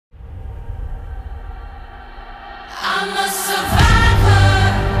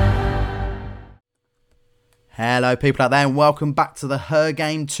Hello, people out there, and welcome back to the Her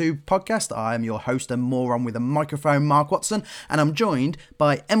Game 2 podcast. I am your host and moron with a microphone, Mark Watson, and I'm joined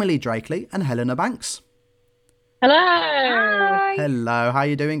by Emily Drakely and Helena Banks. Hello. Hi. Hello, how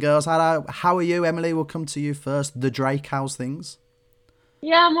you doing, girls? How are you, Emily? We'll come to you first. The Drake, how's things?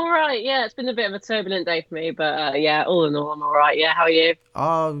 Yeah, I'm all right. Yeah, it's been a bit of a turbulent day for me, but yeah, all in all, I'm all right. Yeah, how are you?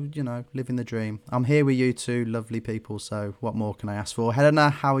 Oh, living the dream. I'm here with you two lovely people, so what more can I ask for? Helena,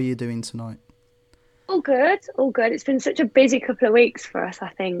 how are you doing tonight? All good, all good. It's been such a busy couple of weeks for us, I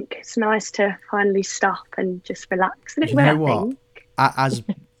think. It's nice to finally stop and just relax a You little bit, know I what?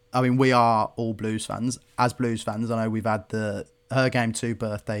 think. We are all Blues fans. As Blues fans, I know we've had the Her Game 2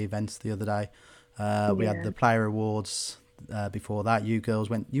 birthday events the other day. We had Yeah. the player awards before that. You girls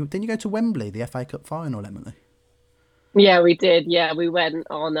didn't you go to Wembley, the FA Cup final, Emily? Yeah, we did. Yeah, we went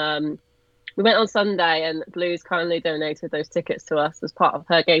on Sunday, and Blues kindly donated those tickets to us as part of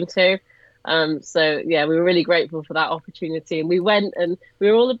her game too. So yeah, we were really grateful for that opportunity, and we went, and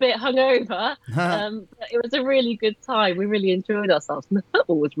we were all a bit hungover. But it was a really good time. We really enjoyed ourselves, and the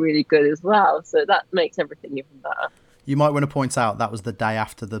football was really good as well. So that makes everything even better. You might want to point out that was the day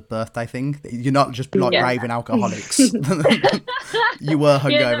after the birthday thing. You're not just like Yeah. raving alcoholics. You were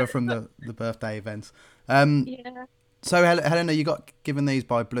Yeah, hungover no, from the birthday event. yeah. So Helena, you got given these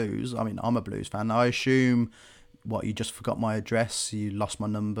by Blues. I mean, I'm a Blues fan. I assume you just forgot my address, you lost my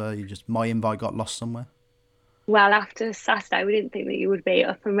number, my invite got lost somewhere. Well, after Saturday, we didn't think that you would be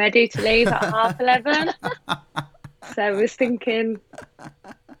up and ready to leave at 11:30. So I was thinking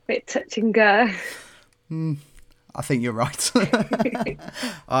a bit touch and go. I think you're right.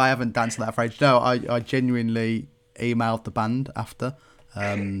 I haven't danced that for ages. No, I genuinely emailed the band after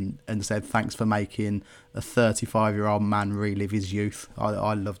and said thanks for making a 35-year-old man relive his youth.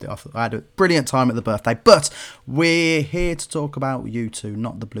 I loved it. I had a brilliant time at the birthday. But we're here to talk about you two,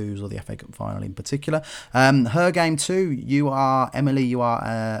 not the Blues or the FA Cup final in particular. Her game too. Emily, you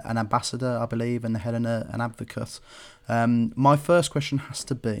are an ambassador, I believe, and Helena, an advocate. My first question has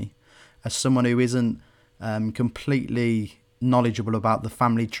to be, as someone who isn't completely knowledgeable about the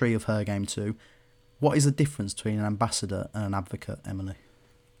family tree of Her Game 2, what is the difference between an ambassador and an advocate, Emily?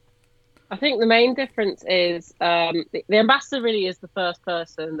 I think the main difference is the ambassador really is the first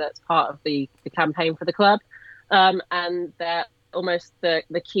person that's part of the campaign for the club, and they're almost the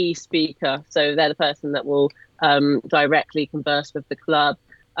key speaker. So they're the person that will directly converse with the club,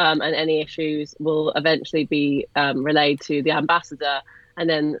 and any issues will eventually be relayed to the ambassador and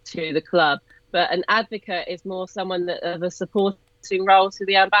then to the club. But an advocate is more someone that of a supporting role to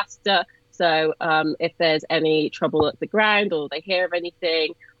the ambassador. So if there's any trouble at the ground, or they hear of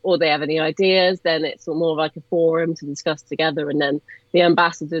anything, or they have any ideas, then it's more like a forum to discuss together. And then the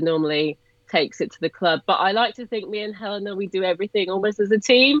ambassador normally takes it to the club. But I like to think me and Helena, we do everything almost as a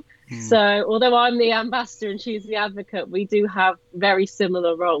team. So although I'm the ambassador and she's the advocate, we do have very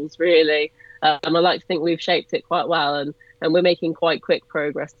similar roles, really. I like to think we've shaped it quite well, and we're making quite quick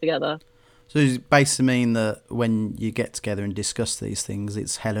progress together. So does it basically mean that when you get together and discuss these things,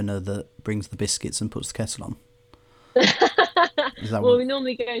 it's Helena that brings the biscuits and puts the kettle on? Is that Well, what? we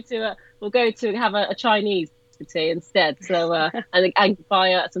normally we'll go to have a Chinese for tea instead. So and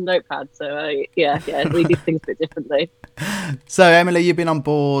buy some notepads. So yeah, we do things a bit differently. So Emily, you've been on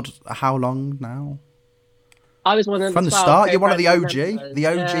board how long now? I was one of From the the 12 start, you're one of the co-founding OG, members. the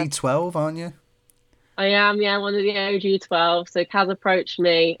Yeah, OG 12, aren't you? I am. Yeah, one of the OG 12. So Kaz approached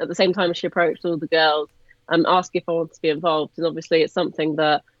me at the same time she approached all the girls, asked if I wanted to be involved. And obviously, it's something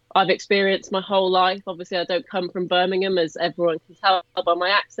that I've experienced my whole life. Obviously, I don't come from Birmingham, as everyone can tell by my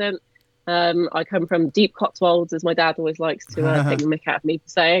accent. I come from deep Cotswolds, as my dad always likes to take the mick out of me for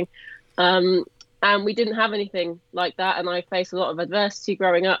saying. And we didn't have anything like that. And I faced a lot of adversity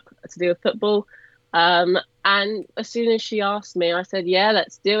growing up to do with football. And as soon as she asked me, I said, yeah,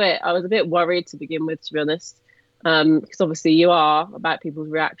 let's do it. I was a bit worried to begin with, to be honest, because obviously you are about people's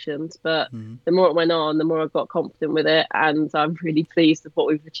reactions. But the more it went on, the more I got confident with it. And I'm really pleased with what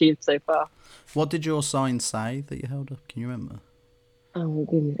we've achieved so far. What did your sign say that you held up? Can you remember? Oh, my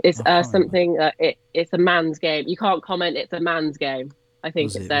goodness. It's I can't remember. something, it's a man's game. You can't comment, it's a man's game, I think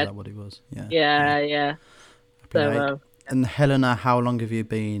Was it it? Was said. that what it was? Yeah. Yeah. Happy So, day. And Helena, how long have you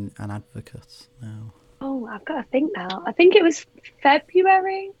been an advocate now? Oh, I've got to think now. I think it was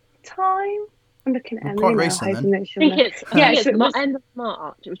February time. I'm looking at Well, Emily quite now, recent hoping then. that she'll know. I Yeah, think so it's it was. end of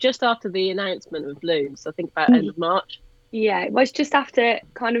March. It was just after the announcement of Blues. I think about end of March. Yeah, it was just after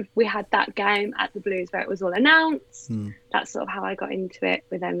kind of we had that game at the Blues where it was all announced. That's sort of how I got into it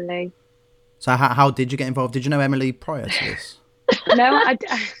with Emily. So how did you get involved? Did you know Emily prior to this? No,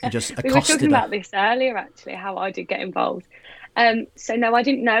 You just we were accosted talking her. about this earlier, actually, how I did get involved. So no, I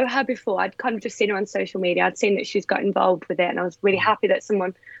didn't know her before. I'd kind of just seen her on social media. I'd seen that she's got involved with it, and I was really happy that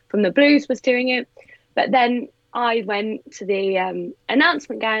someone from the Blues was doing it. But then I went to the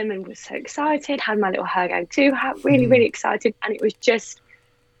announcement game and was so excited. Had my little her game too. Really, really excited, and it was just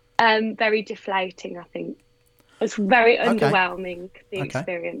very deflating. I think it was very underwhelming, the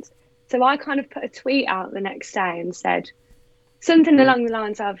experience. So I kind of put a tweet out the next day and said something along the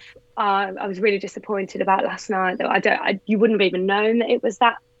lines of, I was really disappointed about last night. That you wouldn't have even known that it was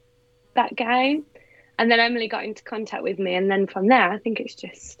that game. And then Emily got into contact with me, and then from there, I think it's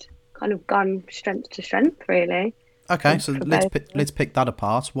just kind of gone strength to strength, really. Okay, so let's pick that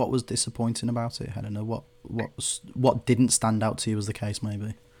apart. What was disappointing about it, Helena? What didn't stand out to you as the case,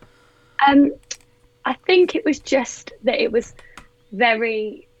 maybe? I think it was just that it was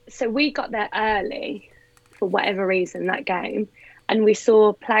very. So we got there early for whatever reason that game, and we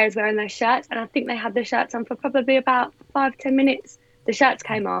saw players wearing their shirts, and I think they had their shirts on for probably about 5-10 minutes. The shirts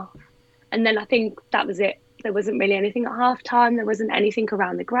came off, and then I think that was it. There wasn't really anything at halftime. There wasn't anything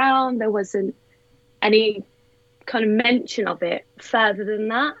around the ground. There wasn't any kind of mention of it further than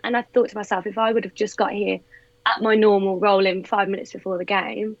that. And I thought to myself, if I would have just got here at my normal roll in 5 minutes before the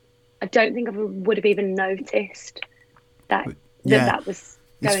game, I don't think I would have even noticed that was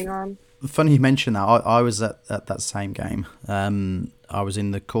going on. Funny you mention that. I was at that same game. I was in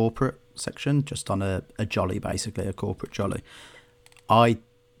the corporate section, just on a jolly, basically a corporate jolly. I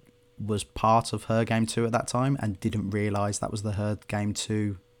was part of Her Game 2 at that time and didn't realise that was the Her Game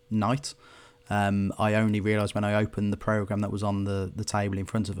 2 night. I only realised when I opened the programme that was on the table in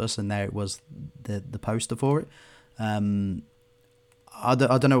front of us, and there it was, the poster for it. I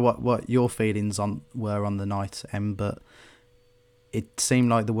don't know what your feelings were on the night, Em, but it seemed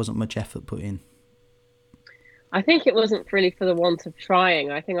like there wasn't much effort put in. I think it wasn't really for the want of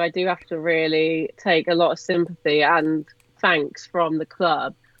trying. I think I do have to really take a lot of sympathy and thanks from the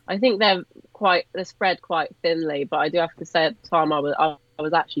club. I think they're spread quite thinly, but I do have to say at the time I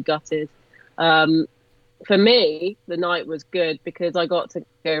was actually gutted. For me, the night was good because I got to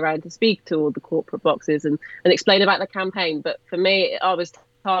go around to speak to all the corporate boxes and explain about the campaign. But for me, I was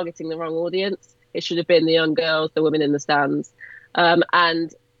targeting the wrong audience. It should have been the young girls, the women in the stands.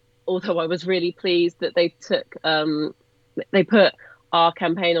 And although I was really pleased that they put our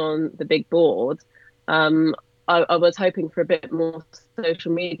campaign on the big board, I was hoping for a bit more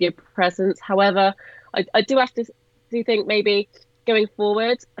social media presence. However, I do think maybe going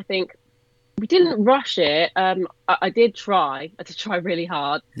forward, I think we didn't rush it. I did try. I did try really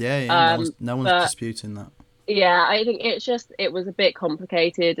hard. Yeah. No one's disputing that. Yeah, I think it was a bit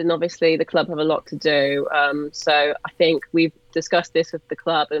complicated, and obviously the club have a lot to do. So I think we've discussed this with the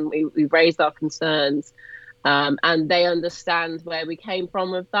club, and we raised our concerns, and they understand where we came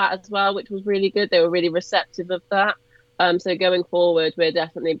from with that as well, which was really good. They were really receptive of that. So going forward, we're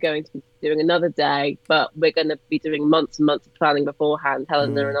definitely going to be doing another day, but we're going to be doing months and months of planning beforehand,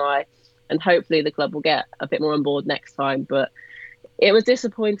 Helena and I, and hopefully the club will get a bit more on board next time. But it was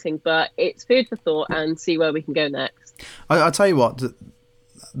disappointing, but it's food for thought and see where we can go next. I'll tell you what,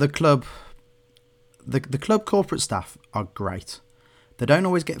 the club corporate staff are great. They don't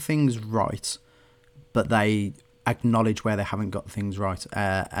always get things right, but they acknowledge where they haven't got things right,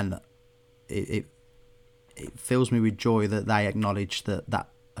 and it fills me with joy that they acknowledge that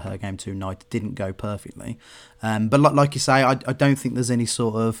Her Game 2 night didn't go perfectly. But like you say, I don't think there's any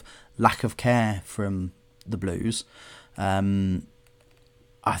sort of lack of care from the Blues.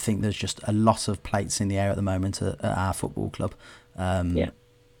 I think there's just a lot of plates in the air at the moment at our football club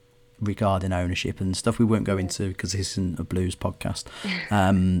regarding ownership and stuff we won't go into because this isn't a Blues podcast.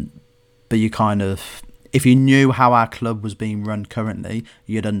 But you kind of, if you knew how our club was being run currently,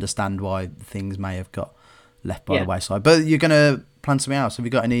 you'd understand why things may have got left by the wayside. But you're going to plan something else. Have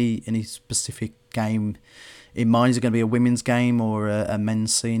you got any specific game in mind? Is it going to be a women's game or a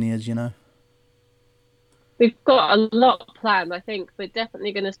men's seniors, you know? We've got a lot planned. I think we're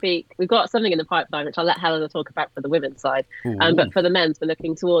definitely going to speak. We've got something in the pipeline, which I'll let Helena talk about for the women's side. But for the men's, we're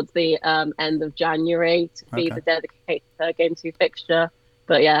looking towards the end of January to be the dedicated Game 2 fixture.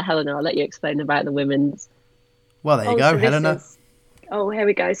 But yeah, Helena, I'll let you explain about the women's. Well, there you go, Helena. Here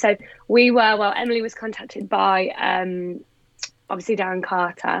we go. So Emily was contacted by obviously Darren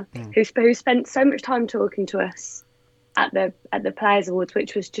Carter, who spent so much time talking to us at the Players Awards,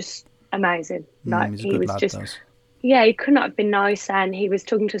 which was just amazing. Like he was just, he could not have been nicer. And he was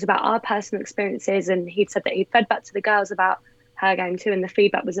talking to us about our personal experiences, and he'd said that he'd fed back to the girls about Her Game 2, and the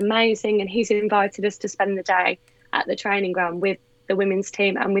feedback was amazing. And he's invited us to spend the day at the training ground with the women's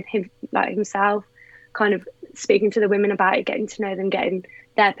team and with him, like himself, kind of speaking to the women about it, getting to know them, getting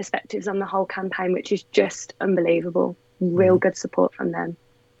their perspectives on the whole campaign, which is just unbelievable. Real good support from them.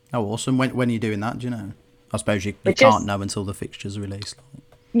 Oh, awesome. When are you doing that, do you know? I suppose you can't know until the fixtures are released.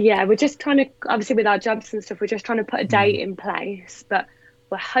 Yeah, we're just trying to, obviously with our jobs and stuff, we're just trying to put a date in place, but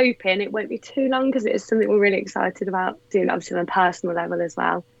we're hoping it won't be too long because it is something we're really excited about doing, obviously on a personal level as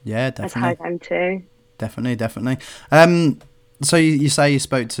well. Yeah, definitely. As home too. Definitely. So you say you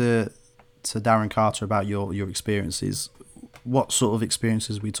spoke to Darren Carter about your experiences. What sort of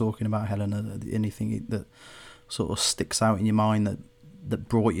experiences are we talking about, Helena? Anything that sort of sticks out in your mind that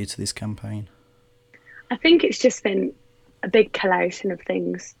brought you to this campaign? I think it's just been a big collation of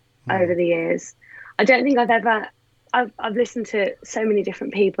things over the years. I don't think I've listened to so many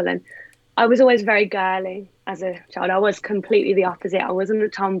different people, and I was always very girly as a child. I was completely the opposite. I wasn't a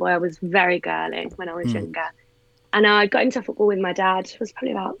tomboy. I was very girly when I was younger. And I got into football with my dad. I was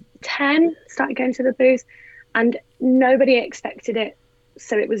probably about 10, started going to the Blues, and nobody expected it.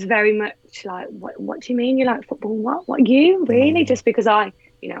 So it was very much like, what do you mean you like football? What you really? Just because I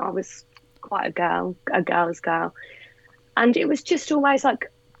was quite a girl's girl. And it was just always like,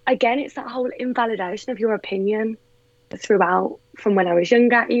 again, it's that whole invalidation of your opinion throughout, from when I was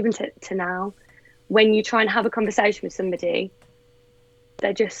younger, even to now. When you try and have a conversation with somebody,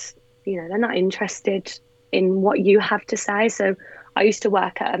 they're just, they're not interested in what you have to say. So I used to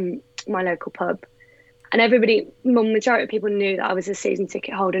work at my local pub, and majority of people knew that I was a season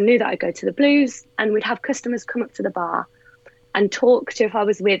ticket holder, knew that I'd go to the Blues, and we'd have customers come up to the bar and talk to, if I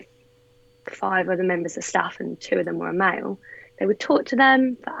was with 5 other members of staff and 2 of them were a male, they would talk to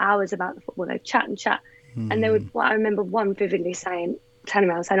them for hours about the football. They'd chat and chat. And I remember one vividly turning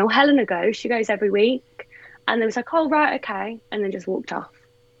around saying, oh, Helena goes, she goes every week. And they was like, oh, right, okay. And then just walked off.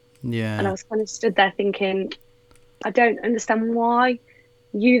 Yeah. And I was kind of stood there thinking, I don't understand why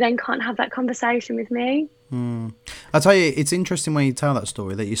you then can't have that conversation with me. I'll tell you, it's interesting when you tell that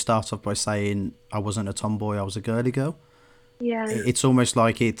story that you start off by saying, I wasn't a tomboy, I was a girly girl. Yeah. It's almost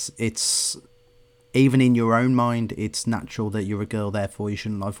like it's even in your own mind, it's natural that you're a girl, therefore you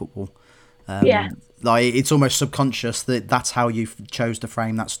shouldn't like football. Yeah. Like it's almost subconscious that's how you chose to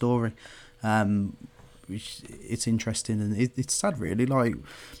frame that story. It's interesting, and it's sad, really. Like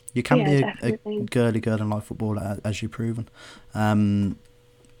you can be a girly girl and like football, as you've proven.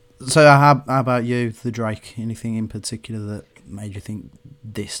 So how about you, the Drake? Anything in particular that made you think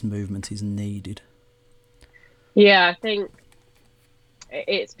this movement is needed? Yeah, I think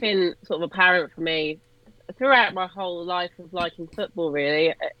it's been sort of apparent for me throughout my whole life of liking football,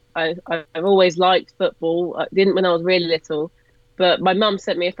 really. I've always liked football. I didn't when I was really little, but my mum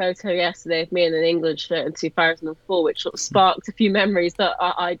sent me a photo yesterday of me in an England shirt in 2004, which sort of sparked a few memories that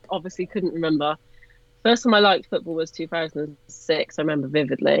I obviously couldn't remember. First time I liked football was 2006. I remember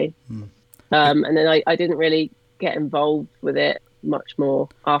vividly. And then I didn't really get involved with it much more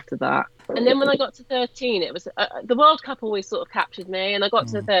after that. And then when I got to 13, it was the World Cup always sort of captured me. And I got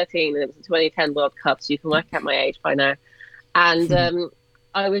to 13, and it was the 2010 World Cup, so you can work out my age by now. And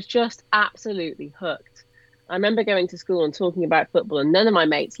I was just absolutely hooked. I remember going to school and talking about football, and none of my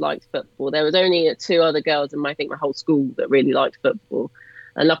mates liked football. There was only 2 other girls in my whole school that really liked football.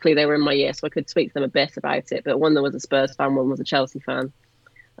 And luckily they were in my year, so I could speak to them a bit about it. But one that was a Spurs fan, one was a Chelsea fan.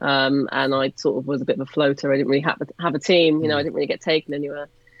 And I sort of was a bit of a floater. I didn't really have a team. I didn't really get taken anywhere.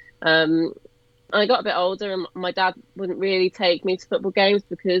 I got a bit older, and my dad wouldn't really take me to football games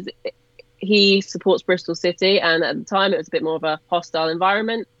because he supports Bristol City, and at the time it was a bit more of a hostile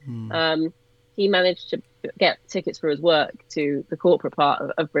environment. He managed to get tickets for his work to the corporate part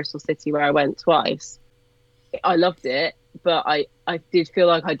of Bristol City, where I went twice. I loved it, but I did feel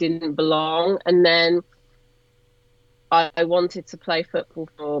like I didn't belong. And then I wanted to play football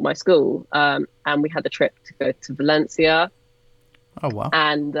for my school, and we had the trip to go to Valencia. Oh wow!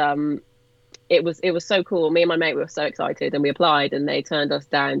 And it was so cool. Me and my mate were so excited, and we applied, and they turned us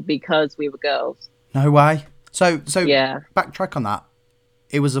down because we were girls. No way. So yeah. Backtrack on that.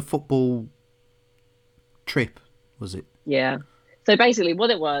 It was a football trip, was it? Yeah. So basically, what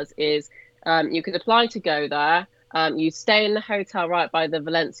it was is you could apply to go there. You stay in the hotel right by the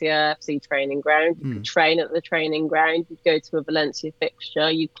Valencia FC training ground. You could train at the training ground. You'd go to a Valencia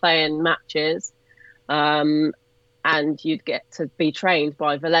fixture. You'd play in matches. And you'd get to be trained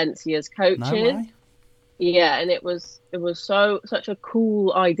by Valencia's coaches. No way. Yeah, and it was such a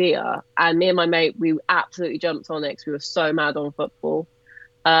cool idea. And me and my mate, we absolutely jumped on it because we were so mad on football.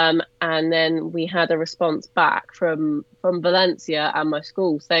 And then we had a response back from Valencia and my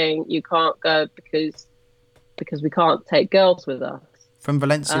school saying you can't go because we can't take girls with us. From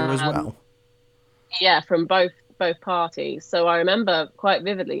Valencia as well? Yeah, from both both parties. So I remember quite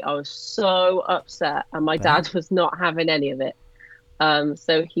vividly, I was so upset, and my dad was not having any of it.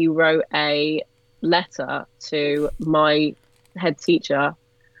 So he wrote a letter to my head teacher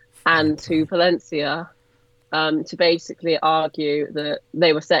and to Valencia to basically argue that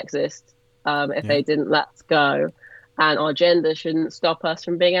they were sexist if they didn't let us go, and our gender shouldn't stop us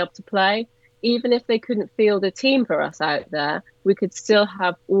from being able to play. Even if they couldn't field a team for us out there, we could still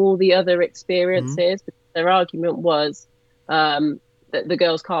have all the other experiences. Their argument was that the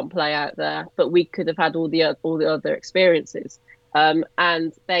girls can't play out there, but we could have had all the other experiences.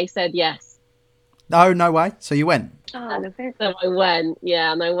 And they said yes. Oh, no way. So you went? Oh, I love it. So I went,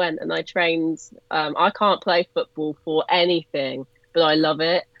 and I trained. I can't play football for anything, but I love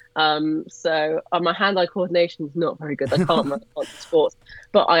it. So my hand-eye coordination is not very good. I can't run on sports,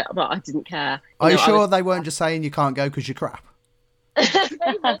 but I didn't care. Are you sure they weren't just saying you can't go because you're crap?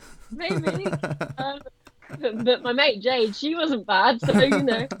 Maybe. But my mate Jade, she wasn't bad, so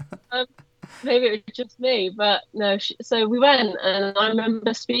maybe it was just me. But no, so we went, and I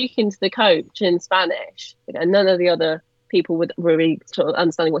remember speaking to the coach in Spanish, and none of the other people were really sort of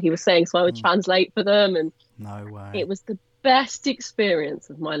understanding what he was saying, so I would translate for them. And no way. It was the best experience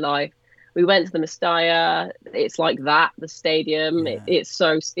of my life. We went to the Mestalla. It's like that, the stadium. It's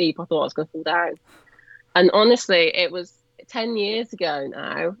so steep. I thought I was going to fall down. And honestly, it was 10 years ago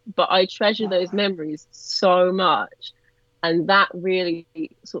now, but I treasure those memories so much. And that really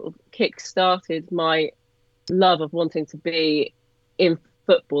sort of kick-started my love of wanting to be in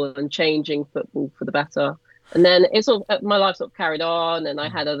football and changing football for the better. And then my life sort of carried on, and I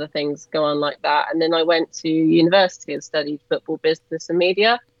had other things go on like that. And then I went to university and studied football business and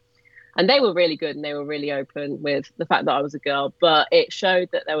media. And they were really good, and they were really open with the fact that I was a girl. But it showed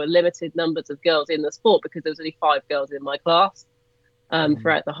that there were limited numbers of girls in the sport, because there was only 5 girls in my class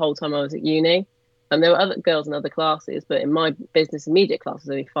throughout the whole time I was at uni. And there were other girls in other classes, but in my business and media class, there's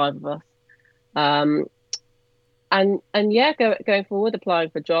only 5 of us. Going forward, applying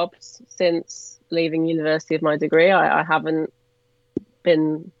for jobs since leaving university with my degree, I haven't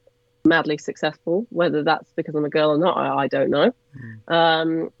been madly successful. Whether that's because I'm a girl or not, I don't know.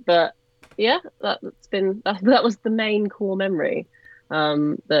 But yeah, that was the main core memory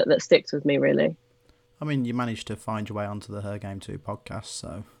that sticks with me, really. I mean, you managed to find your way onto the Her Game 2 podcast,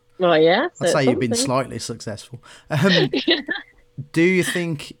 so well, yeah, I'd say you've been slightly successful. Do you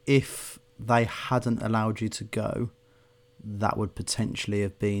think if they hadn't allowed you to go, that would potentially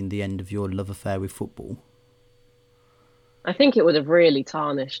have been the end of your love affair with football? I think it would have really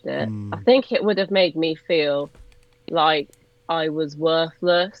tarnished it. I think it would have made me feel like I was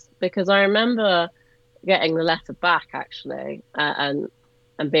worthless, because I remember getting the letter back, actually, and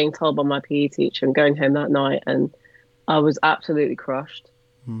being told by my PE teacher, and going home that night, and I was absolutely crushed.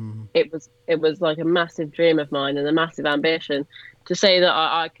 It was like a massive dream of mine and a massive ambition to say that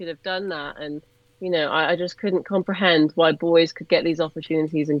I could have done that. And I just couldn't comprehend why boys could get these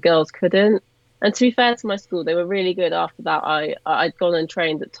opportunities and girls couldn't. And to be fair to my school, they were really good after that. I'd gone and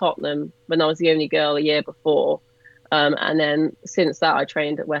trained at Tottenham when I was the only girl a year before. And then since that, I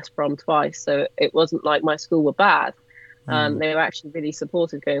trained at West Brom twice. So it wasn't like my school were bad. They were actually really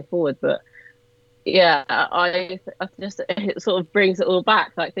supportive going forward. But yeah, I just, it sort of brings it all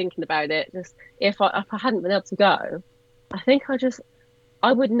back, like thinking about it. Just if I hadn't been able to go, I think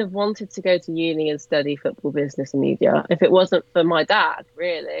I wouldn't have wanted to go to uni and study football business and media if it wasn't for my dad,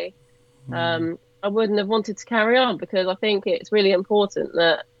 really. I wouldn't have wanted to carry on, because I think it's really important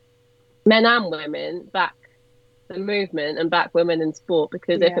that men and women back the movement and back women in sport,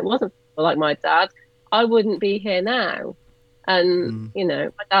 because if it wasn't for like my dad, I wouldn't be here now. And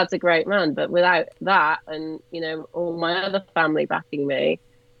my dad's a great man, but without that and all my other family backing me,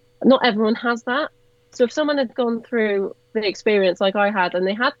 not everyone has that. So if someone had gone through the experience like I had, and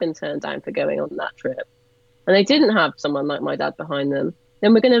they had been turned down for going on that trip, and they didn't have someone like my dad behind them,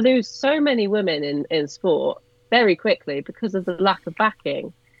 then we're going to lose so many women in sport very quickly because of the lack of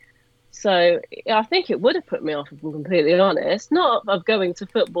backing. So I think it would have put me off, if I'm completely honest, not of going to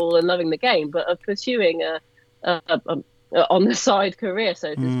football and loving the game, but of pursuing a on the side career,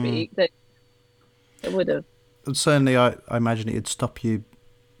 so to speak. That it would have. Certainly, I imagine it'd stop you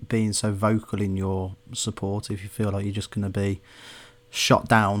being so vocal in your support if you feel like you're just going to be shot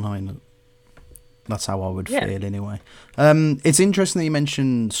down. I mean, that's how I would feel anyway. It's interesting that you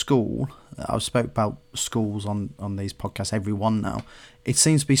mentioned school. I've spoke about schools on these podcasts, every one now. It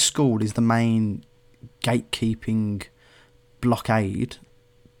seems to be school is the main gatekeeping blockade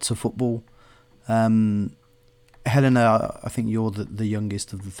to football. Helena, I think you're the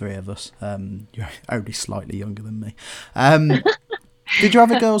youngest of the three of us. You're only slightly younger than me. Did you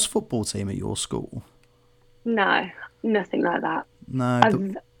have a girls' football team at your school? No, nothing like that. No.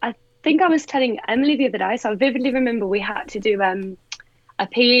 I think I was telling Emily the other day, so I vividly remember we had to do a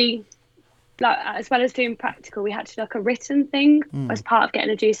PE, like as well as doing practical, we had to do like a written thing as part of getting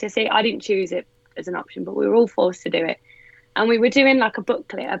a GCSE. I didn't choose it as an option, but we were all forced to do it. And we were doing like a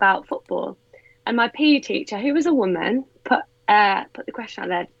booklet about football. And my PE teacher, who was a woman, put the question out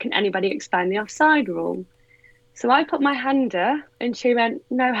there, can anybody explain the offside rule? So I put my hand up and she went,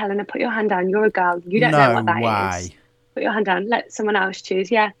 no, Helena, put your hand down. You're a girl. You don't know No what that is. way. Put your hand down. Let someone else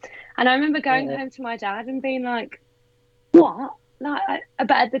choose. Yeah. And I remember going home to my dad and being like, what? Like,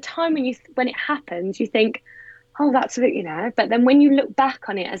 but at the time when it happens, you think, oh, that's a bit, you know. But then when you look back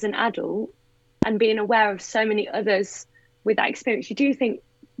on it as an adult and being aware of so many others with that experience, you do think,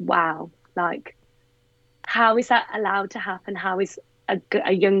 wow, like, how is that allowed to happen? How is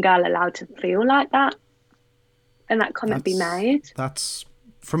a young girl allowed to feel like that? And that comment be made. That's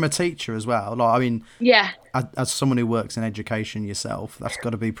from a teacher as well. Like, I mean, yeah, as someone who works in education yourself, that's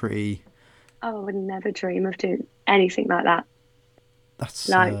got to be pretty. Oh, I would never dream of doing anything like that. That's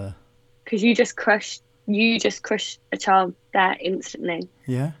like, because you just crush a child there instantly.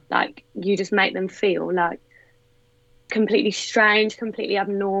 Yeah. Like, you just make them feel like completely strange, completely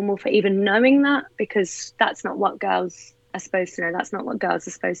abnormal for even knowing that, because that's not what girls are supposed to know. That's not what girls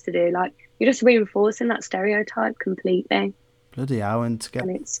are supposed to do. Like, you're just reinforcing that stereotype completely. Bloody hell, and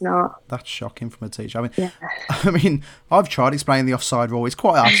it's not. That's shocking from a teacher. I mean, yeah. I mean, I've tried explaining the offside rule. It's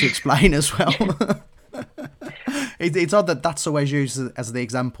quite hard to explain as well. It's odd that that's always used as the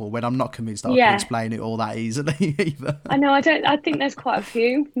example when I'm not convinced that I can explain it all that easily either. I know. I think there's quite a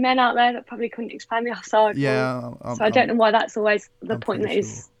few men out there that probably couldn't explain the offside rule. So I don't know why that's always the point that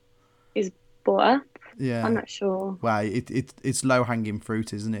is brought up. Yeah, I'm not sure. Well, it's low hanging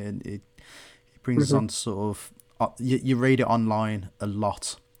fruit, isn't it? And it brings us on to sort of you read it online a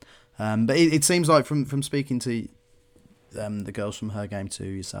lot, but it seems like from speaking to the girls from Her Game to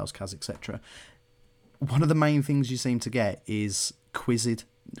yourselves, Kaz, etc. One of the main things you seem to get is quizzed.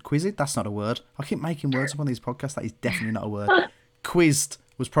 Quizzed? That's not a word. I keep making words up on these podcasts. That is definitely not a word. Quizzed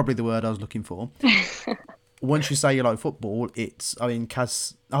was probably the word I was looking for. Once you say you like football,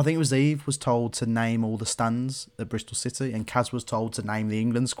 Kaz, I think it was Eve, was told to name all the stands at Bristol City, and Kaz was told to name the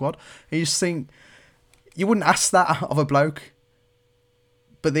England squad. And you just think, you wouldn't ask that of a bloke,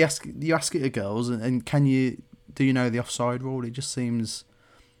 but you ask it of girls, and do you know the offside rule? It just seems...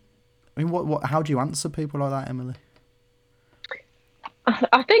 I mean, how do you answer people like that, Emily?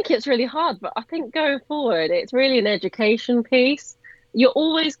 I think it's really hard, but I think going forward, it's really an education piece. You're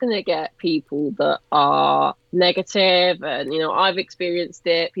always going to get people that are negative, and I've experienced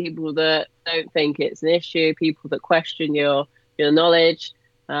it. People that don't think it's an issue, people that question your knowledge.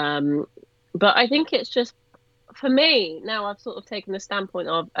 But I think it's just, for me now, I've sort of taken the standpoint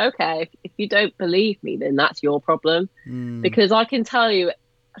of, okay, if you don't believe me, then that's your problem, because I can tell you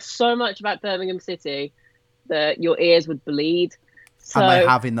so much about Birmingham City that your ears would bleed. So, and they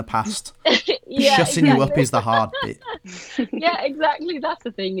have in the past. Shutting you up is the hard bit. Yeah, exactly. That's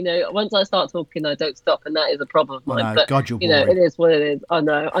the thing. Once I start talking, I don't stop, and that is a problem of mine. But God, you're boring. It is what it is. I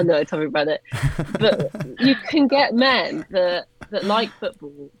know. Tell me about it. But you can get men that like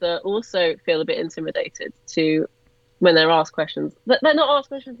football that also feel a bit intimidated when they're asked questions. They're not asked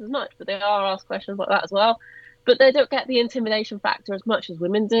questions as much, but they are asked questions like that as well. But they don't get the intimidation factor as much as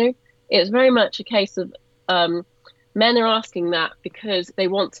women do. It's very much a case of men are asking that because they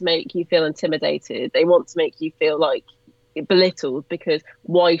want to make you feel intimidated. They want to make you feel like belittled, because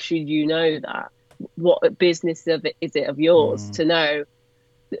why should you know that? What business is it of yours to know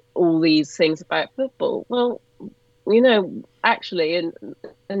all these things about football? Well, actually in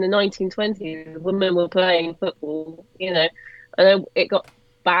the 1920s, women were playing football. I know it got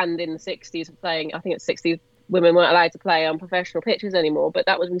banned in the 60s for playing. I think it's 60s. Women weren't allowed to play on professional pitches anymore, but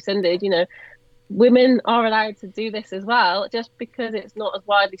that was rescinded. Women are allowed to do this as well. Just because it's not as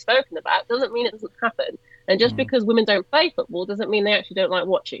widely spoken about doesn't mean it doesn't happen. And just because women don't play football doesn't mean they actually don't like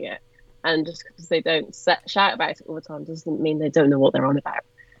watching it. And just because they don't shout about it all the time doesn't mean they don't know what they're on about.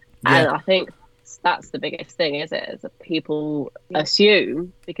 Yeah. And I think that's the biggest thing, is that people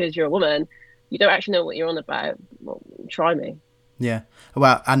assume because you're a woman, you don't actually know what you're on about. Well, try me. Yeah.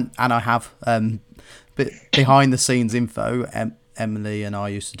 Well, and I have... But behind the scenes info, Emily and I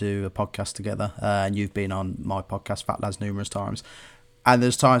used to do a podcast together, and you've been on my podcast, Fat Lads, numerous times. And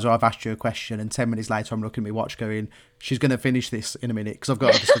there's times where I've asked you a question, and 10 minutes later I'm looking at my watch going, she's going to finish this in a minute, because I've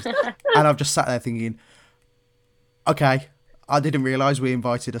got other stuff. And I've just sat there thinking, okay, I didn't realise we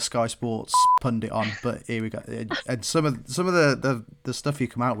invited a Sky Sports pundit on, but here we go. And some of the stuff you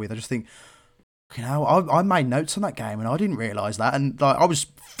come out with, I just think, I made notes on that game and I didn't realise that, and I was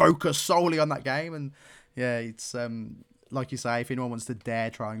focused solely on that game, and Yeah, it's like you say, if anyone wants to dare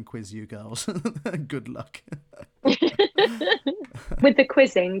try and quiz you girls, good luck. With the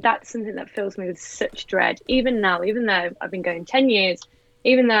quizzing, that's something that fills me with such dread. Even now, even though I've been going 10 years,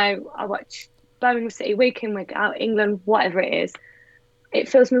 even though I watch Birmingham City week in, week out, England, whatever it is, it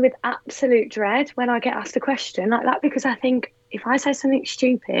fills me with absolute dread when I get asked a question like that, because I think if I say something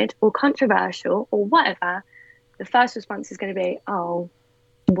stupid or controversial or whatever, the first response is going to be, oh,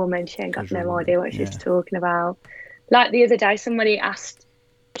 woman, she ain't got no idea what she's talking about. Like the other day, somebody asked,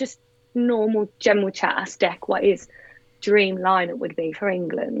 just normal general chat, asked Dec what his dream lineup would be for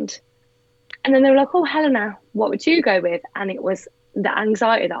England. And then they were like, oh, Helena, what would you go with? And it was the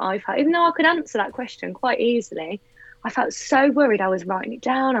anxiety that I felt, even though I could answer that question quite easily, I felt so worried. I was writing it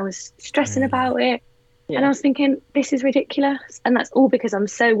down. I was stressing about it. Yeah. And I was thinking, this is ridiculous. And that's all because I'm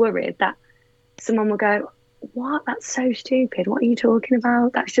so worried that someone will go, what? That's so stupid. What are you talking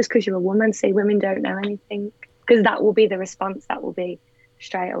about? That's just because you're a woman. See, women don't know anything. Because that will be the response. That will be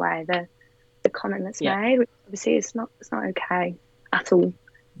straight away the comment that's made. Which obviously it's not okay at all.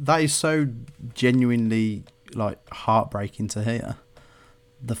 That is so genuinely like heartbreaking to hear.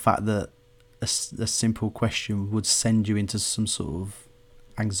 The fact that a simple question would send you into some sort of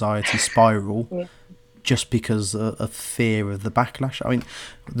anxiety spiral just because of fear of the backlash. I mean,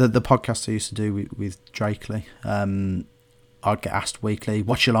 the podcast I used to do with Drakely, I'd get asked weekly,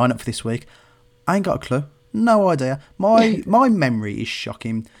 what's your lineup for this week? I ain't got a clue. No idea. My memory is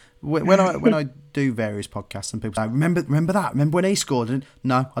shocking. When I do various podcasts and people say, remember that? Remember when he scored? And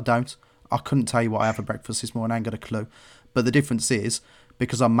no, I don't. I couldn't tell you what I had for breakfast this morning. I ain't got a clue. But the difference is,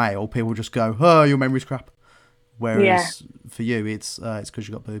 because I'm male, people just go, oh, your memory's crap. Whereas for you, it's because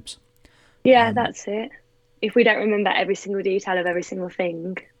you got boobs. Yeah, that's it. If we don't remember every single detail of every single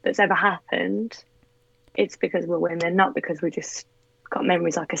thing that's ever happened, it's because we're women, not because we just got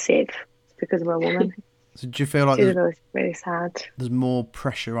memories like a sieve. It's because we're a woman. So do you feel like it's really sad? There's more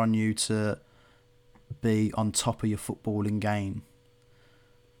pressure on you to be on top of your footballing game?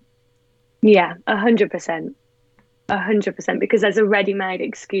 Yeah, 100%. 100%, because there's a ready-made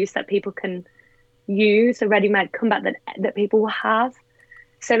excuse that people can use, a ready-made comeback that people will have.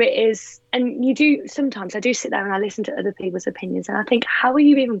 So it is, and you do, sometimes I do sit there and I listen to other people's opinions and I think, how are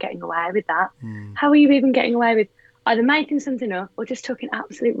you even getting away with that? How are you even getting away with either making something up or just talking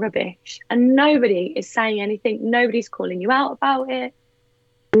absolute rubbish? And nobody is saying anything. Nobody's calling you out about it.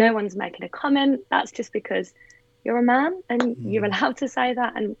 No one's making a comment. That's just because you're a man and you're allowed to say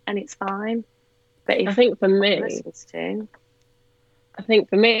that, and it's fine. But I think for me,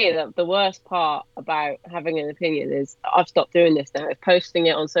 that the worst part about having an opinion is I've stopped doing this now, is posting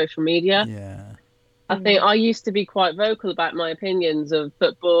it on social media. Yeah. I think I used to be quite vocal about my opinions of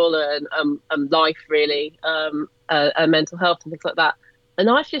football and life, really, and mental health and things like that. And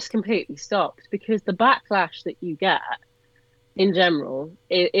I've just completely stopped because the backlash that you get in general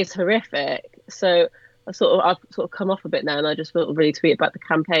is horrific. So I've sort of come off a bit now, and I just sort of really tweet about the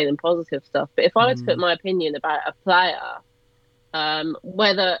campaign and positive stuff. But if I were to put my opinion about a player,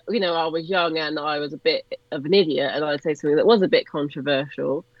 whether I was young and I was a bit of an idiot, and I'd say something that was a bit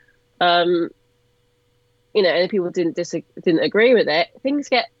controversial, and people didn't agree with it, things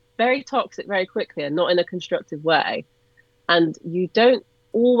get very toxic very quickly and not in a constructive way. And you don't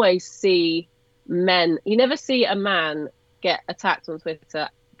always see men. You never see a man get attacked on Twitter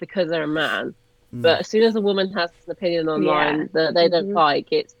because they're a man. But as soon as a woman has an opinion online that they don't like,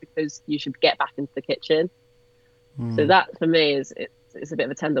 it's because you should get back into the kitchen. So that, for me, it's a bit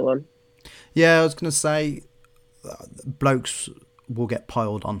of a tender one. Yeah, I was going to say, blokes will get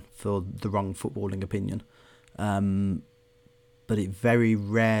piled on for the wrong footballing opinion. But it very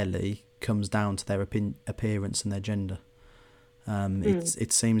rarely comes down to their appearance and their gender.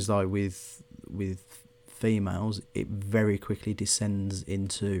 It seems like with females, it very quickly descends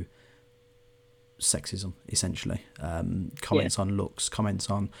into sexism, essentially. Comments on looks, comments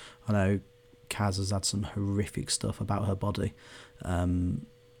on, I know Kaz has had some horrific stuff about her body. I mean,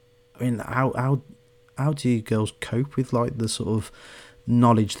 how do you girls cope with like the sort of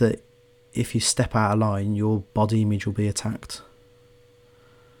knowledge that if you step out of line, your body image will be attacked?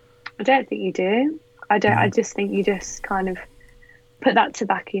 I don't think you do. I just think you just kind of put that to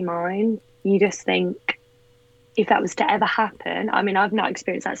back of your mind. You just think, if that was to ever happen, I mean, I've not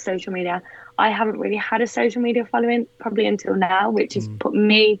experienced that social media. I haven't really had a social media following probably until now, which has put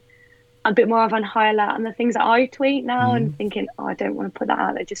me a bit more of an high alert on the things that I tweet now, and thinking, I don't want to put that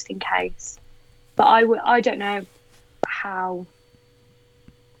out there just in case. But I don't know how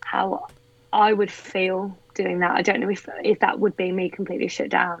I would feel doing that. I don't know if that would be me completely shut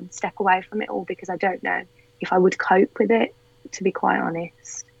down, step away from it all, because I don't know if I would cope with it, to be quite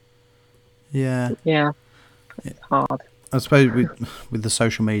honest. Yeah. Yeah. It's hard. I suppose with the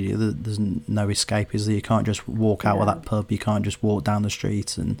social media, there's no escape, is there? You can't just walk out of that pub. You can't just walk down the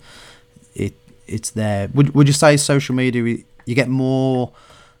street, and it's there. Would you say social media, you get more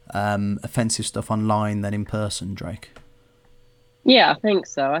offensive stuff online than in person, Drake? Yeah, I think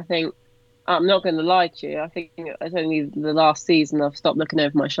so. I think I'm not going to lie to you. I think it's only the last season I've stopped looking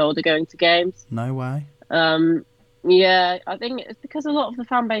over my shoulder going to games. No way. Yeah, I think it's because a lot of the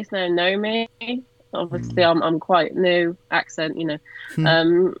fan base now know me. Obviously, I'm quite new accent, you know,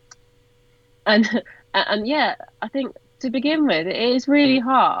 and yeah, I think to begin with, it is really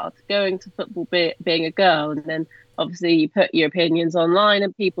hard going to football being a girl, and then obviously you put your opinions online,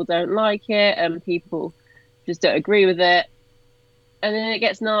 and people don't like it, and people just don't agree with it, and then it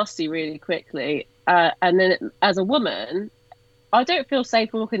gets nasty really quickly. And then as a woman, I don't feel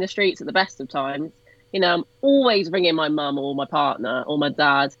safe walking the streets at the best of times. You know, I'm always ringing my mum or my partner or my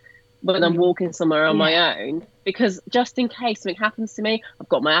dad when I'm walking somewhere on my own, because just in case something happens to me, I've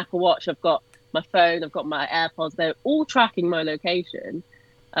got my Apple Watch, I've got my phone, I've got my AirPods, they're all tracking my location.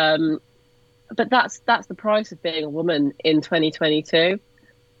 But that's the price of being a woman in 2022.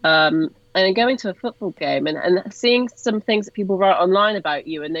 And then going to a football game and seeing some things that people write online about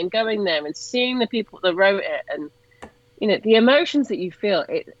you, and then going there and seeing the people that wrote it, and you know, the emotions that you feel,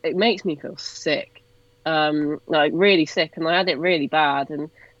 it makes me feel sick, like really sick. And I had it really bad, and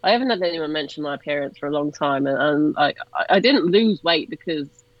I haven't had anyone mention my appearance for a long time, and like I didn't lose weight because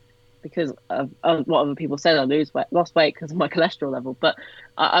of what other people said. I lost weight because of my cholesterol level, but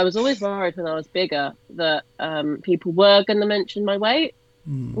I was always worried when I was bigger that people were going to mention my weight.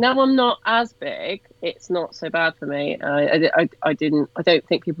 Now I'm not as big, it's not so bad for me. I don't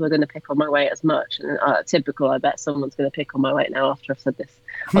think people are going to pick on my weight as much. And typical, I bet someone's going to pick on my weight now after I've said this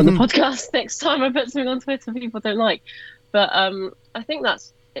on the podcast. Next time I put something on Twitter people don't like. But I think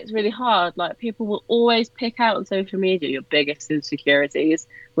it's really hard. Like, people will always pick out on social media your biggest insecurities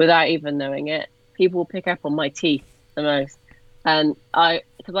without even knowing it. People will pick up on my teeth the most, and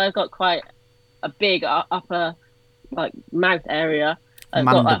because I've got quite a big upper like mouth area. I've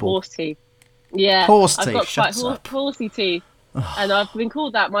got like horse teeth. Yeah, horse teeth. I've got quite horsey teeth, and I've been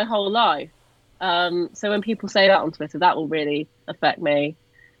called that my whole life. So when people say that on Twitter, that will really affect me.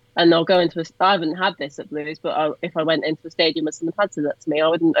 And I'll go into I haven't had this at Blues, but if I went into a stadium and someone had said that to me, I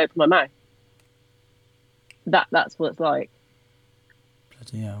wouldn't open my mouth. That's what it's like.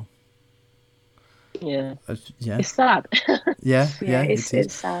 Bloody hell. Yeah. Yeah. It's sad. Yeah,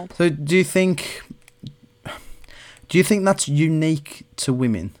 it's sad. So do you think that's unique to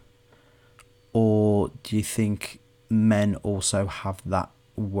women, or do you think men also have that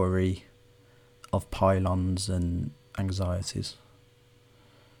worry of pylons and anxieties?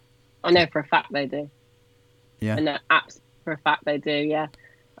 I know for a fact they do. Yeah. I know for a fact they do, yeah.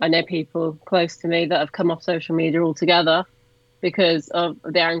 I know people close to me that have come off social media altogether because of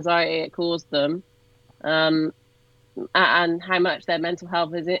the anxiety it caused them, and how much their mental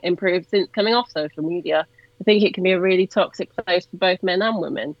health has improved since coming off social media. I think it can be a really toxic place for both men and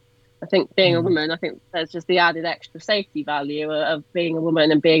women. I think being a woman, I think there's just the added extra safety value of being a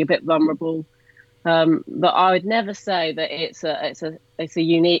woman and being a bit vulnerable. But I would never say that it's a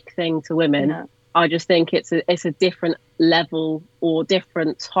unique thing to women. No. I just think it's a different level or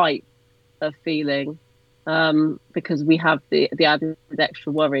different type of feeling, because we have the added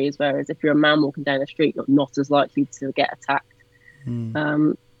extra worries. Whereas if you're a man walking down the street, you're not as likely to get attacked.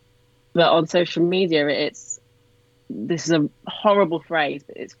 But on social media, this is a horrible phrase,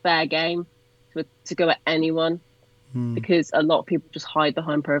 but it's fair game to go at anyone, because a lot of people just hide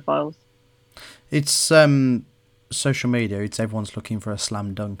behind profiles. It's social media. It's everyone's looking for a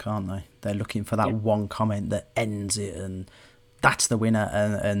slam dunk, aren't they? They're looking for that one comment that ends it, and that's the winner.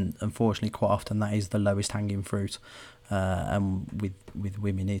 And unfortunately, quite often that is the lowest hanging fruit. And with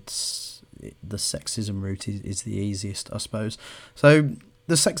women, the sexism route is the easiest, I suppose. So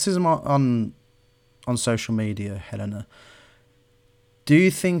the sexism on social media, Helena, do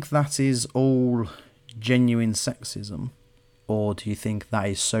you think that is all genuine sexism, or do you think that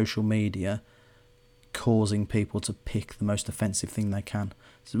is social media causing people to pick the most offensive thing they can?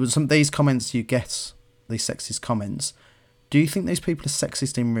 So some of these comments you get, these sexist comments, do you think these people are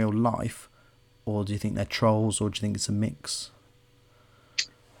sexist in real life, or do you think they're trolls, or do you think it's a mix?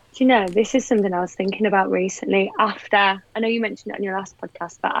 Do you know, this is something I was thinking about recently after, I know you mentioned it on your last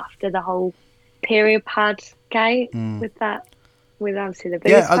podcast, but after the whole period pad gate with obviously the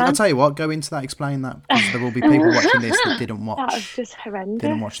booze I'll tell you what, go into that, explain that, because there will be people watching this that didn't watch. That was just horrendous,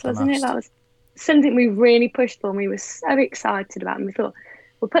 didn't watch wasn't it? That was something we really pushed for and we were so excited about, and we thought,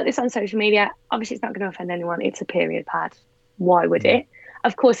 we'll put this on social media. Obviously it's not going to offend anyone, it's a period pad, why would it?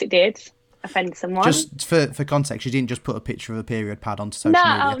 Of course it did. offend someone. Just for context, you didn't just put a picture of a period pad onto social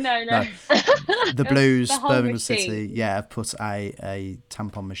media. Oh no. The Blues, the whole Birmingham machine. City, have put a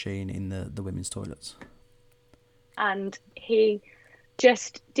tampon machine in the women's toilets. And he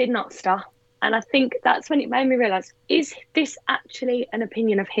just did not stop. And I think that's when it made me realise, is this actually an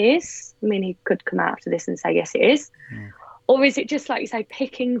opinion of his? I mean, he could come out after this and say, yes, it is. Or is it just, like you say,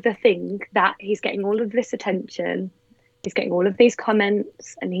 picking the thing that he's getting all of this attention, he's getting all of these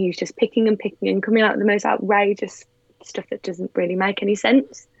comments, and he's just picking and coming out with the most outrageous stuff that doesn't really make any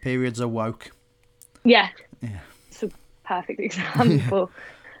sense. Periods are woke. Yeah. It's a perfect example.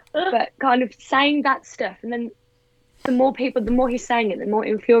 But kind of saying that stuff, and then the more he's saying it, the more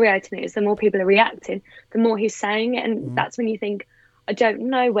infuriating it is, the more people are reacting, the more he's saying it. And that's when you think, I don't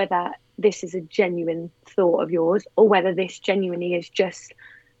know whether this is a genuine thought of yours or whether this genuinely is just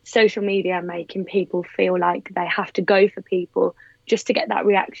social media making people feel like they have to go for people just to get that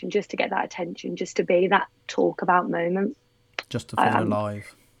reaction, just to get that attention, just to be that talk about moment. Just to feel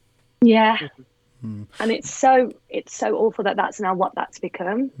alive. Yeah. And it's so awful that that's now what that's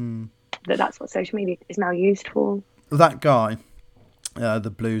become, that's what social media is now used for. That guy, the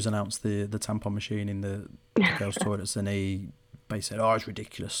Blues announced the tampon machine in the girls' toilets, and he basically said, it's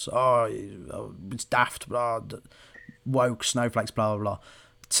ridiculous, it's daft, blah, woke, snowflakes, blah, blah, blah.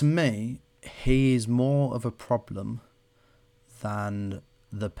 To me, he is more of a problem than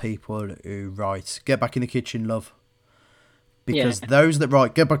the people who write, get back in the kitchen, love. Because those that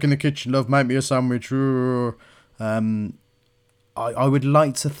write, get back in the kitchen, love, make me a sandwich, I would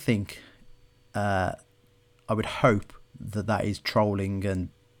like to think, I would hope that is trolling and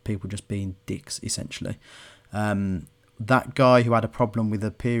people just being dicks, essentially. That guy who had a problem with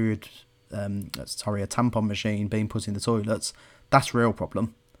a tampon machine being put in the toilets, that's a real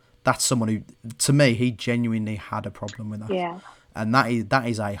problem. That's someone who, to me, he genuinely had a problem with that. Yeah. And that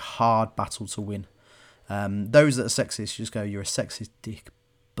is a hard battle to win. Those that are sexist just go, you're a sexist dick,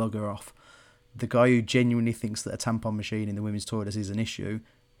 bugger off. The guy who genuinely thinks that a tampon machine in the women's toilets is an issue,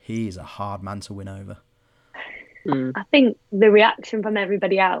 he is a hard man to win over. I think the reaction from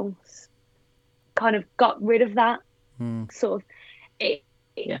everybody else kind of got rid of that. Sort of,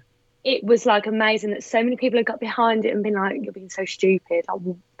 it was like amazing that so many people had got behind it and been like, "You're being so stupid.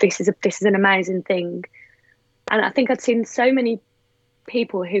 This is an amazing thing." And I think I'd seen so many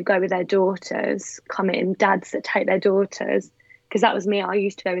people who go with their daughters commenting, dads that take their daughters, because that was me. I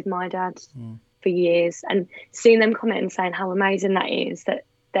used to go with my dad for years, and seeing them comment and saying how amazing that is, that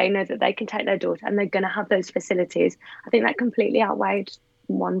they know that they can take their daughter and they're going to have those facilities. I think that completely outweighed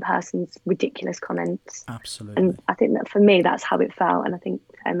one person's ridiculous comments. Absolutely. And I think that for me, that's how it felt. And I think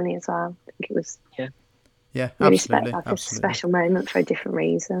for Emily as well. I think it was really absolutely. A special moment for a different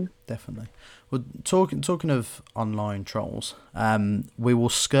reason. Definitely. Well, talking of online trolls, we will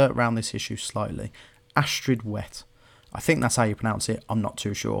skirt around this issue slightly. Astrid Wet. I think that's how you pronounce it. I'm not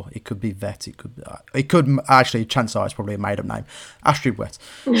too sure. It could be Vet. It could actually, chances are it's probably a made-up name. Astrid Wet.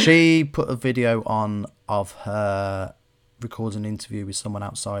 She put a video on of her recording an interview with someone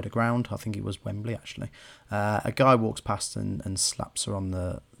outside a ground. I think it was Wembley, actually. A guy walks past and slaps her on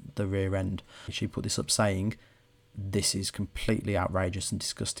the rear end. She put this up saying, "This is completely outrageous and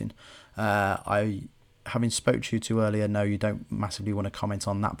disgusting." I, having spoke to you two earlier, know you don't massively want to comment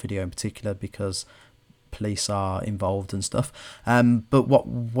on that video in particular because police are involved and stuff. But what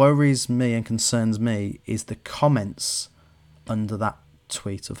worries me and concerns me is the comments under that